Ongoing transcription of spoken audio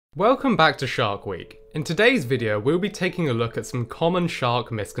Welcome back to Shark Week. In today's video, we'll be taking a look at some common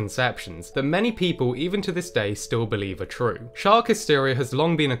shark misconceptions that many people, even to this day, still believe are true. Shark hysteria has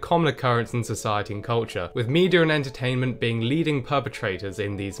long been a common occurrence in society and culture, with media and entertainment being leading perpetrators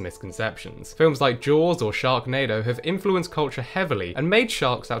in these misconceptions. Films like Jaws or Sharknado have influenced culture heavily and made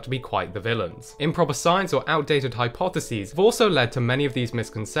sharks out to be quite the villains. Improper science or outdated hypotheses have also led to many of these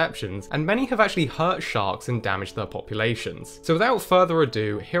misconceptions, and many have actually hurt sharks and damaged their populations. So without further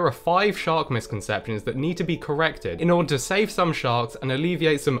ado, here are 5 shark misconceptions that need to be corrected in order to save some sharks and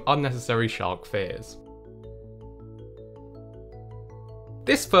alleviate some unnecessary shark fears.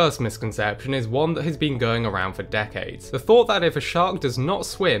 This first misconception is one that has been going around for decades. The thought that if a shark does not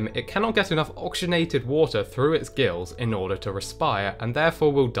swim, it cannot get enough oxygenated water through its gills in order to respire and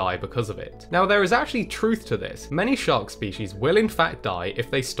therefore will die because of it. Now there is actually truth to this. Many shark species will in fact die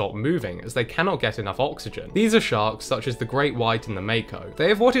if they stop moving, as they cannot get enough oxygen. These are sharks such as the great white and the mako. They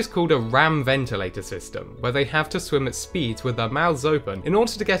have what is called a ram ventilator system, where they have to swim at speeds with their mouths open in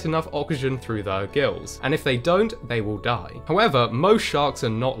order to get enough oxygen through their gills, and if they don't, they will die. However, most sharks are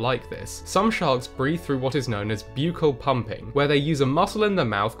not like this. Some sharks breathe through what is known as buccal pumping, where they use a muscle in their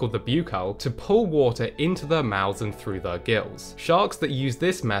mouth called the buccal to pull water into their mouths and through their gills. Sharks that use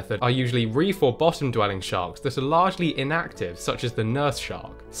this method are usually reef or bottom dwelling sharks that are largely inactive, such as the nurse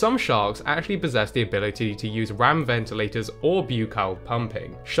shark. Some sharks actually possess the ability to use ram ventilators or buccal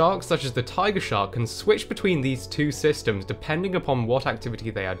pumping. Sharks such as the tiger shark can switch between these two systems depending upon what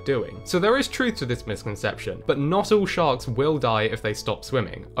activity they are doing. So there is truth to this misconception, but not all sharks will die if they stop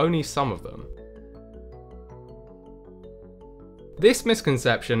swimming, only some of them. This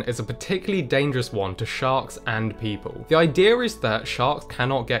misconception is a particularly dangerous one to sharks and people. The idea is that sharks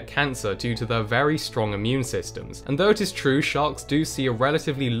cannot get cancer due to their very strong immune systems, and though it is true sharks do see a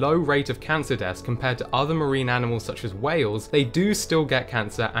relatively low rate of cancer deaths compared to other marine animals such as whales, they do still get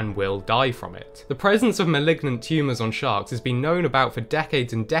cancer and will die from it. The presence of malignant tumours on sharks has been known about for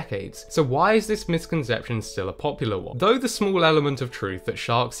decades and decades, so why is this misconception still a popular one? Though the small element of truth that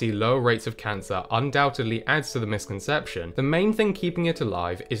sharks see lower rates of cancer undoubtedly adds to the misconception, the main thing keeping it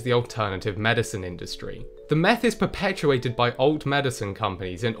alive is the alternative medicine industry. The myth is perpetuated by alt medicine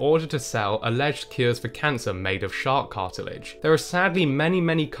companies in order to sell alleged cures for cancer made of shark cartilage. There are sadly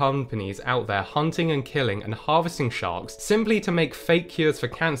many companies out there hunting and killing and harvesting sharks simply to make fake cures for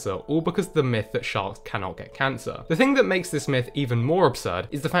cancer, all because of the myth that sharks cannot get cancer. The thing that makes this myth even more absurd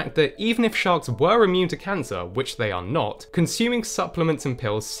is the fact that even if sharks were immune to cancer, which they are not, consuming supplements and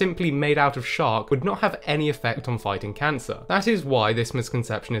pills simply made out of shark would not have any effect on fighting cancer. That is why this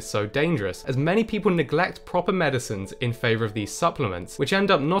misconception is so dangerous, as many people neglect proper medicines in favour of these supplements, which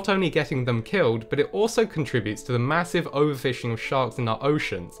end up not only getting them killed, but it also contributes to the massive overfishing of sharks in our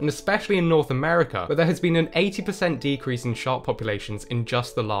oceans, and especially in North America, where there has been an 80% decrease in shark populations in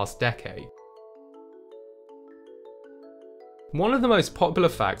just the last decade. One of the most popular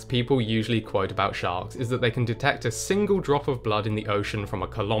facts people usually quote about sharks is that they can detect a single drop of blood in the ocean from a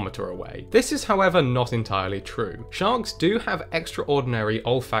kilometre away. This is however not entirely true. Sharks do have extraordinary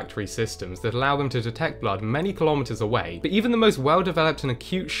olfactory systems that allow them to detect blood many kilometres away, but even the most well-developed and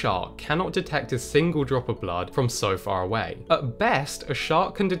acute shark cannot detect a single drop of blood from so far away. At best, a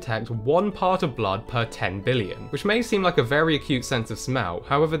shark can detect 1 part of blood per 10 billion, which may seem like a very acute sense of smell.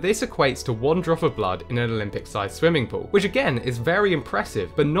 However, this equates to 1 drop of blood in an Olympic-sized swimming pool, which again is very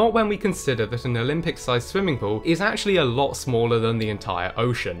impressive, but not when we consider that an Olympic-sized swimming pool is actually a lot smaller than the entire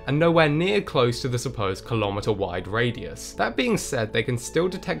ocean, and nowhere near close to the supposed kilometre-wide radius. That being said, they can still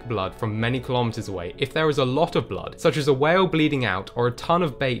detect blood from many kilometres away if there is a lot of blood, such as a whale bleeding out or a ton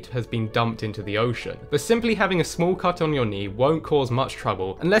of bait has been dumped into the ocean. But simply having a small cut on your knee won't cause much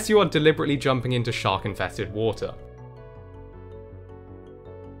trouble unless you are deliberately jumping into shark-infested water.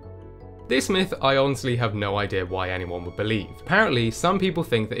 This myth I honestly have no idea why anyone would believe. Apparently, some people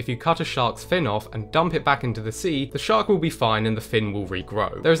think that if you cut a shark's fin off and dump it back into the sea, the shark will be fine and the fin will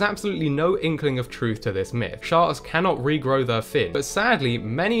regrow. There is absolutely no inkling of truth to this myth. Sharks cannot regrow their fin, but sadly,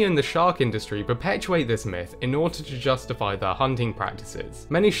 many in the shark industry perpetuate this myth in order to justify their hunting practices.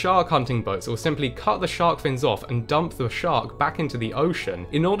 Many shark hunting boats will simply cut the shark fins off and dump the shark back into the ocean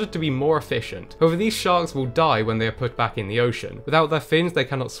in order to be more efficient. However, these sharks will die when they are put back in the ocean. Without their fins, they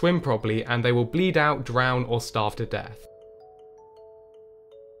cannot swim properly and they will bleed out, drown, or starve to death.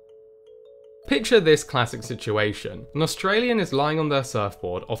 Picture this classic situation. An Australian is lying on their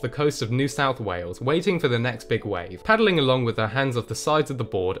surfboard off the coast of New South Wales waiting for the next big wave, paddling along with their hands off the sides of the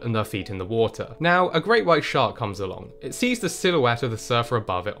board and their feet in the water. Now, a great white shark comes along. It sees the silhouette of the surfer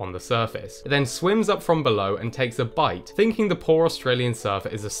above it on the surface. It then swims up from below and takes a bite, thinking the poor Australian surfer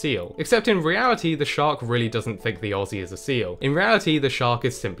is a seal. Except in reality, the shark really doesn't think the Aussie is a seal. In reality, the shark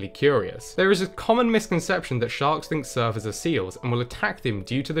is simply curious. There is a common misconception that sharks think surfers are seals and will attack them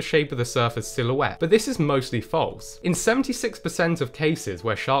due to the shape of the surfer's silhouette, but this is mostly false. In 76% of cases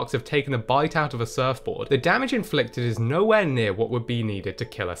where sharks have taken a bite out of a surfboard, the damage inflicted is nowhere near what would be needed to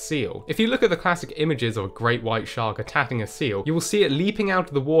kill a seal. If you look at the classic images of a great white shark attacking a seal, you will see it leaping out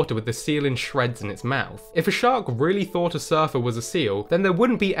of the water with the seal in shreds in its mouth. If a shark really thought a surfer was a seal, then there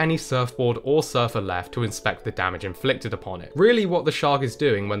wouldn't be any surfboard or surfer left to inspect the damage inflicted upon it. Really, what the shark is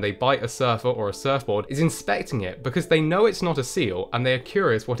doing when they bite a surfer or a surfboard is inspecting it because they know it's not a seal and they are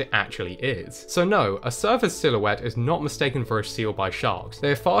curious what it actually is. So no, a surfer's silhouette is not mistaken for a seal by sharks.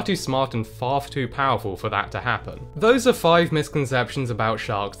 They are far too smart and far too powerful for that to happen. Those are 5 misconceptions about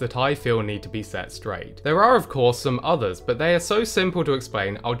sharks that I feel need to be set straight. There are of course some others, but they are so simple to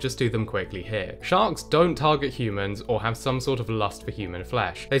explain I'll just do them quickly here. Sharks don't target humans or have some sort of lust for human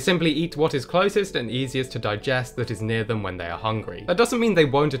flesh. They simply eat what is closest and easiest to digest that is near them when they are hungry. That doesn't mean they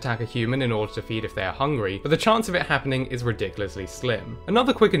won't attack a human in order to feed if they are hungry, but the chance of it happening is ridiculously slim.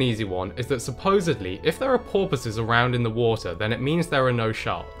 Another quick and easy one is that supposedly if there are porpoises around in the water, then it means there are no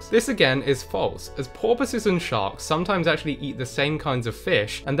sharks. This again is false, as porpoises and sharks sometimes actually eat the same kinds of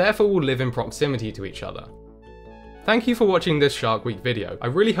fish and therefore will live in proximity to each other. Thank you for watching this Shark Week video. I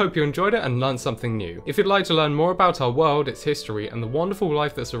really hope you enjoyed it and learned something new. If you'd like to learn more about our world, its history, and the wonderful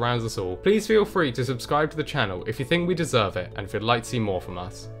life that surrounds us all, please feel free to subscribe to the channel if you think we deserve it and if you'd like to see more from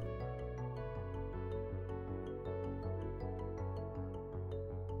us.